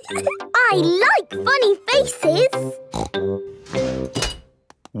 I like funny faces.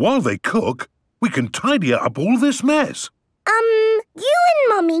 While they cook, we can tidy up all this mess. You and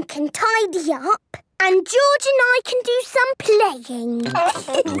Mummy can tidy up, and George and I can do some playing.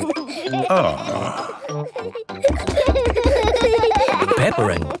 Peppa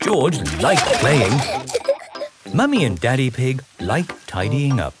and George like playing. Mummy and Daddy Pig like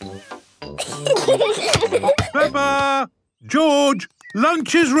tidying up. Peppa! George!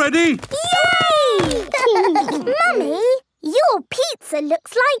 Lunch is ready! Yay! Mummy, your pizza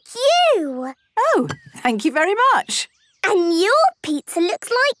looks like you. Oh, thank you very much. And your pizza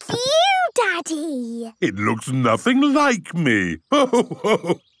looks like you, Daddy. It looks nothing like me.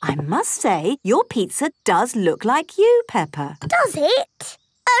 I must say, your pizza does look like you, Peppa. Does it?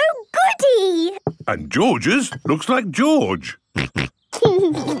 Oh, goody! And George's looks like George. These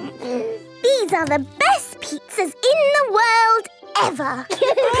are the best pizzas in the world ever.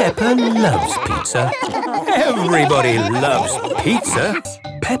 Peppa loves pizza. Everybody loves pizza.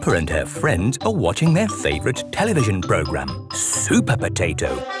 Peppa and her friends are watching their favourite television programme, Super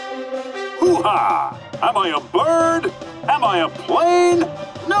Potato. Hoo-ha! Am I a bird? Am I a plane?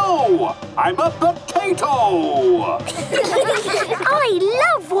 No! I'm a potato! I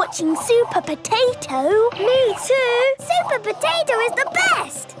love watching Super Potato. Me too. Super Potato is the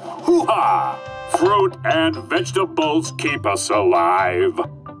best. Hoo-ha! Fruit and vegetables keep us alive.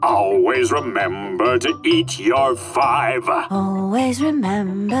 Always remember to eat your 5. Always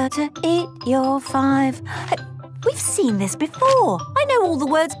remember to eat your 5. We've seen this before. I know all the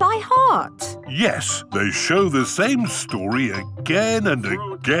words by heart. Yes, they show the same story again and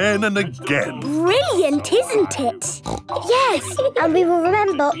again and again. Brilliant, isn't it? Yes, and we will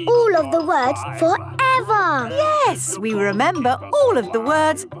remember all of the words forever. Yes, we remember all of the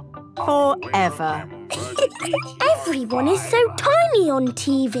words forever. Everyone is so tiny on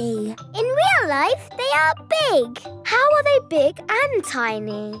TV. In real life, they are big. How are they big and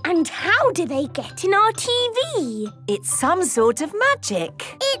tiny? And how do they get in our TV? It's some sort of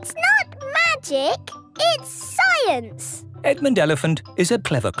magic. It's not magic, it's science. Edmund Elephant is a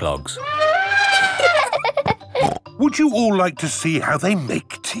clever clogs. Would you all like to see how they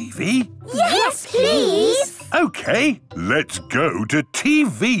make TV? Yes, please. OK, let's go to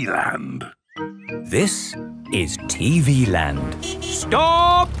TV Land. This is TV Land.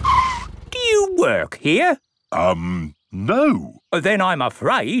 Stop! Do you work here? No. Then I'm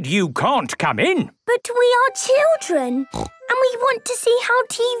afraid you can't come in. But we are children, and we want to see how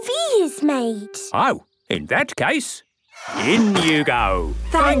TV is made. Oh, in that case, in you go.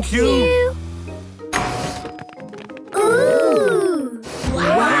 Thank you. Ooh!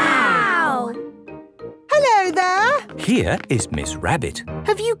 Wow! Hello there. Here is Miss Rabbit.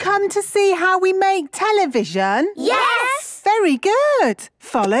 Have you come to see how we make television? Yes! Very good.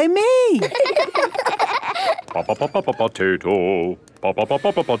 Follow me. Potato.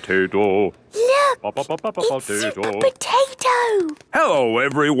 Potato. Look, it's Super Potato. Hello,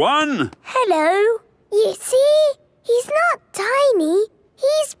 everyone. Hello. You see, he's not tiny,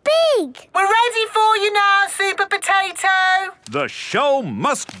 he's big. We're ready for you now, Super Potato. The show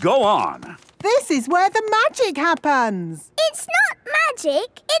must go on. This is where the magic happens. It's not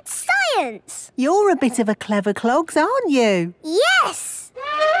magic, it's science. You're a bit of a clever clogs, aren't you? Yes.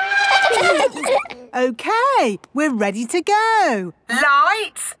 OK, we're ready to go.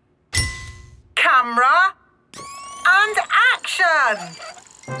 Lights, camera, and action.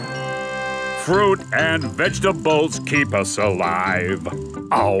 Fruit and vegetables keep us alive.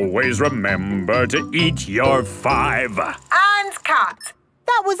 Always remember to eat your 5. And cut.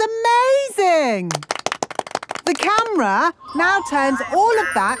 That was amazing. The camera now turns all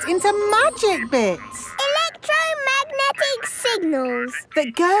of that into magic bits. Electromagnetic signals.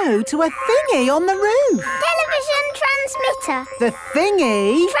 That go to a thingy on the roof. Television transmitter. The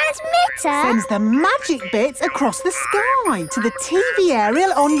thingy Transmitter? sends the magic bits across the sky to the TV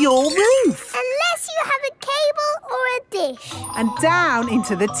aerial on your roof. Unless you have a cable or a dish. And down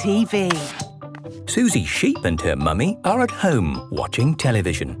into the TV. Susie Sheep and her mummy are at home watching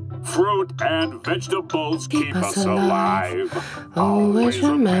television. Fruit and vegetables keep us alive. Always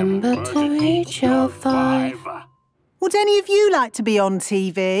remember to eat your 5. Would any of you like to be on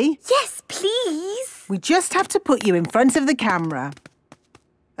TV? Yes, please. We just have to put you in front of the camera.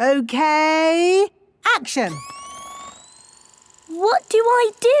 OK, action. What do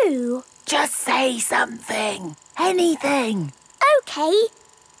I do? Just say something. Anything. OK.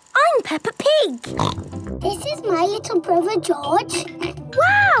 I'm Peppa Pig. This is my little brother George.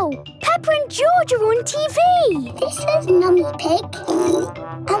 Wow! Peppa and George are on TV. This is Mummy Pig.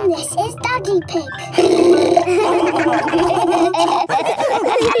 And this is Daddy Pig.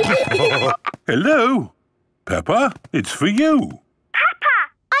 Hello. Peppa, it's for you.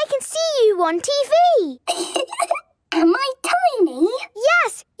 Peppa! I can see you on TV. Am I tiny?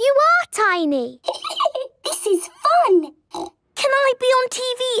 Yes, you are tiny. This is fun. Can I be on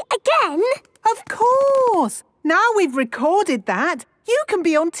TV again? Of course. Now we've recorded that, you can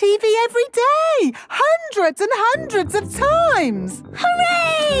be on TV every day. Hundreds and hundreds of times.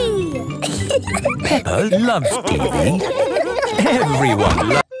 Hooray! Peppa loves TV. Everyone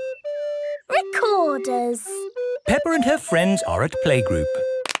loves... Recorders. Peppa and her friends are at playgroup.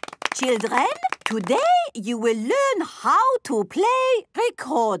 Children, today you will learn how to play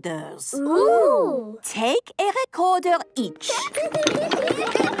recorders. Ooh! Take a recorder each.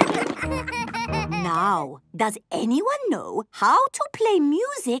 Now, does anyone know how to play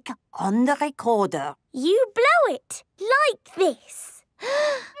music on the recorder? You blow it like this.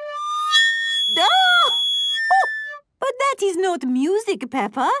 No! Oh, but that is not music,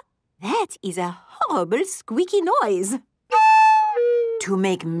 Peppa. That is a horrible squeaky noise. To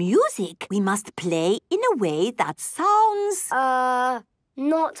make music, we must play in a way that sounds...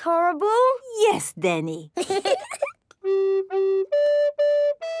 Not horrible? Yes, Danny.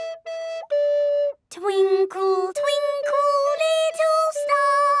 Twinkle, twinkle, little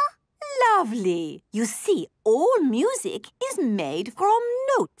star. Lovely. You see, all music is made from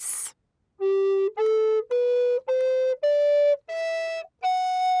notes.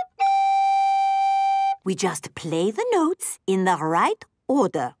 We just play the notes in the right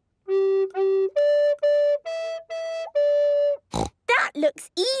order. That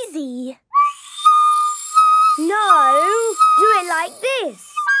looks easy. No, do it like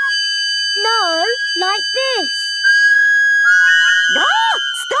this. No, like this. Ah!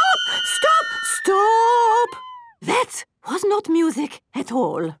 Stop! Stop! Stop! That was not music at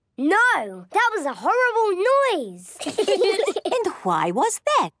all. No, that was a horrible noise. And why was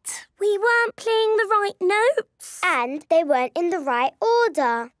that? We weren't playing the right notes. And they weren't in the right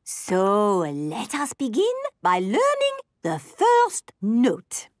order. So let us begin by learning the first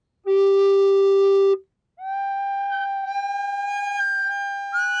note.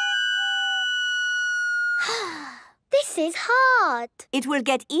 This is hard. It will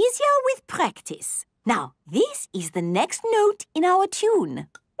get easier with practice. Now, this is the next note in our tune.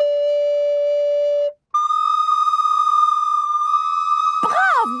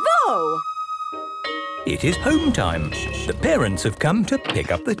 Bravo! It is home time. The parents have come to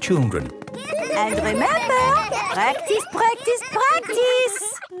pick up the children. And remember, practice, practice,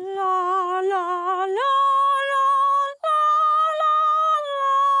 practice. La, la, la.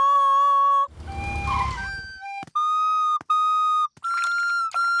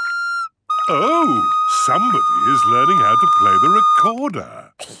 Oh, somebody is learning how to play the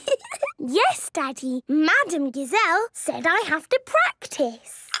recorder. Yes, Daddy. Madam Gazelle said I have to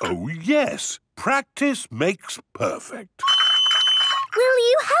practice. Oh, yes. Practice makes perfect. Will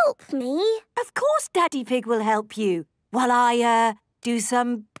you help me? Of course Daddy Pig will help you while I, do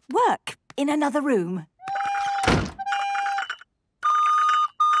some work in another room.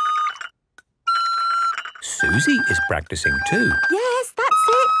 Susie is practicing too. Yes, that's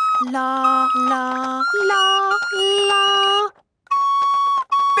it. La, la, la, la.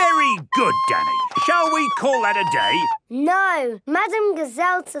 Very good, Danny. Shall we call that a day? No. Madam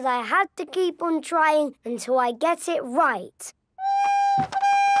Gazelle said I had to keep on trying until I get it right.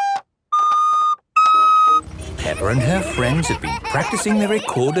 Peppa and her friends have been practicing their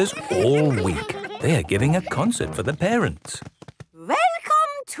recorders all week. They are giving a concert for the parents.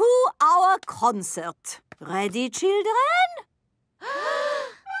 Welcome to our concert. Ready, children?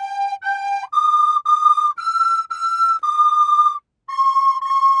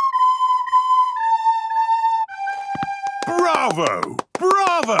 Bravo!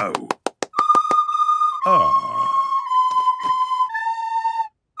 Bravo! Ah.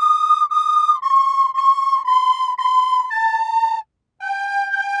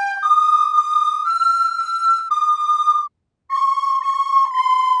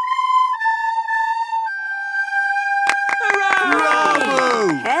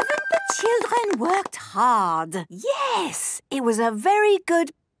 Bravo! Haven't the children worked hard? Yes, it was a very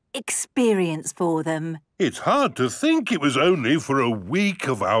good experience for them. It's hard to think it was only for a week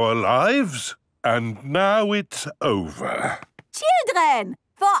of our lives. And now it's over. Children,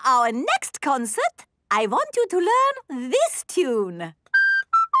 for our next concert, I want you to learn this tune.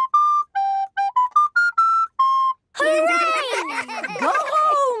 Hooray! Go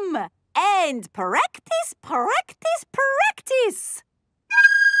home and practice, practice, practice.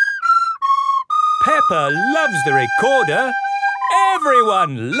 Peppa loves the recorder.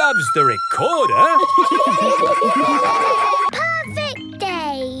 Everyone loves the recorder. Perfect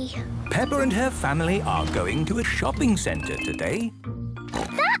day. Peppa and her family are going to a shopping centre today.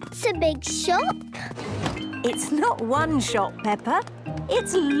 That's a big shop. It's not one shop, Peppa.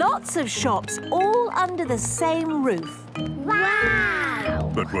 It's lots of shops all under the same roof.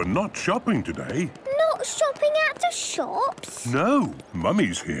 Wow! But we're not shopping today. Not shopping at the shops? No,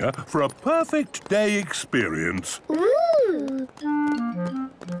 Mummy's here for a perfect day experience. Ooh!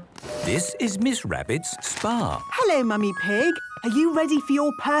 This is Miss Rabbit's spa. Hello, Mummy Pig. Are you ready for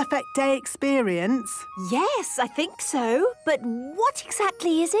your perfect day experience? Yes, I think so. But what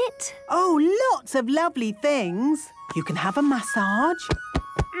exactly is it? Oh, lots of lovely things. You can have a massage.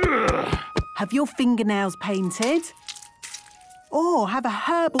 Have your fingernails painted. Or have a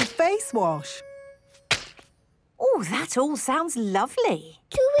herbal face wash. Oh, that all sounds lovely.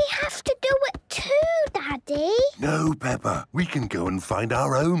 Do we have to do it too, Daddy? No, Peppa. We can go and find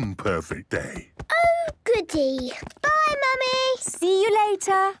our own perfect day. Oh, goody. Bye, Mummy. See you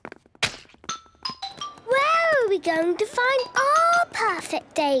later. Where are we going to find our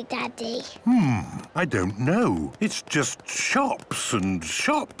perfect day, Daddy? I don't know. It's just shops and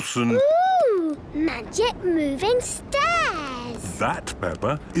shops and... Ooh, magic moving stairs. That,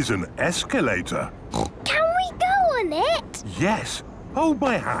 Peppa, is an escalator. Can we go on it? Yes. Hold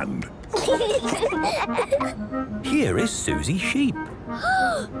my hand. Here is Susie Sheep.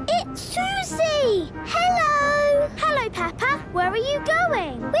 It's Susie! Hello! Hello, Peppa. Where are you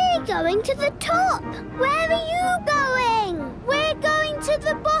going? We're going to the top. Where are you going? We're going to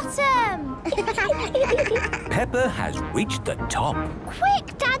the bottom. Peppa has reached the top.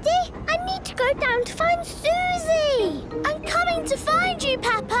 Quick, Daddy! I need to go go down to find Susie. I'm coming to find you,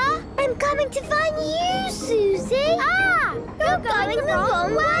 Peppa. I'm coming to find you, Susie. Ah, you're going the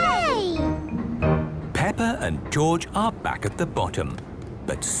wrong way. Peppa and George are back at the bottom,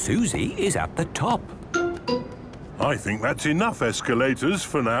 but Susie is at the top. I think that's enough escalators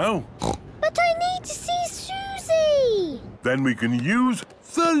for now. But I need to see Susie. Then we can use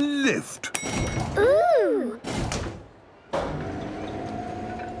the lift. Ooh.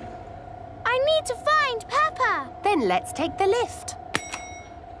 I need to find Peppa. Then let's take the lift.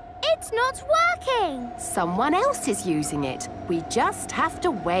 It's not working. Someone else is using it. We just have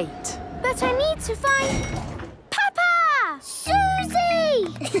to wait. But I need to find Peppa! Susie!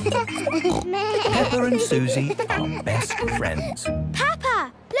 Peppa and Susie are best friends.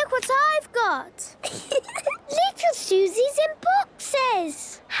 Peppa, look what I've got. Little Susie's in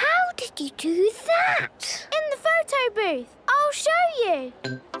boxes. How did you do that? In the photo booth. I'll show you.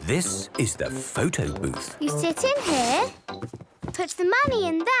 This is the photo booth. You sit in here, put the money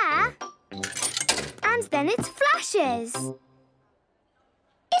in there, and then it flashes.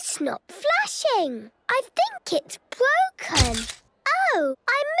 It's not flashing. I think it's broken. Oh,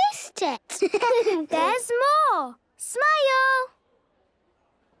 I missed it. There's more. Smile.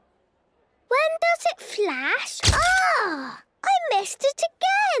 When does it flash? Ah, I missed it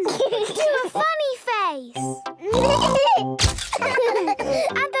again. Do a funny face.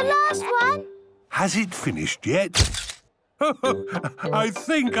 And the last one. Has it finished yet? I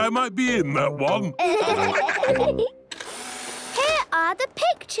think I might be in that one. Here are the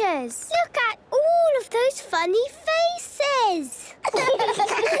pictures. Look at all of those funny faces.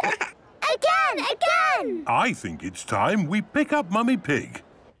 Again! I think it's time we pick up Mummy Pig.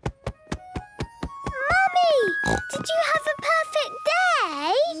 Mummy, did you have a perfect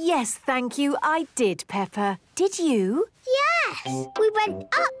day? Yes, thank you. I did, Peppa. Did you? Yes. We went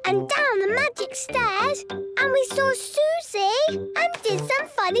up and down the magic stairs and we saw Susie and did some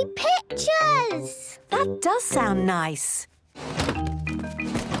funny pictures. That does sound nice.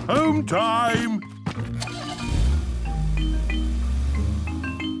 Home time!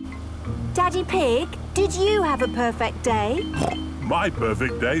 Daddy Pig, did you have a perfect day? My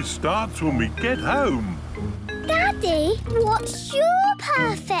perfect day starts when we get home. Daddy, what's your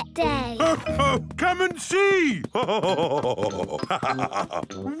perfect day? Come and see!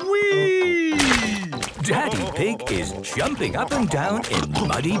 Whee! Daddy Pig is jumping up and down in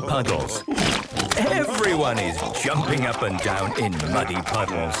muddy puddles. Everyone is jumping up and down in muddy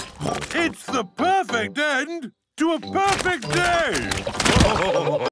puddles. It's the perfect end to a perfect day!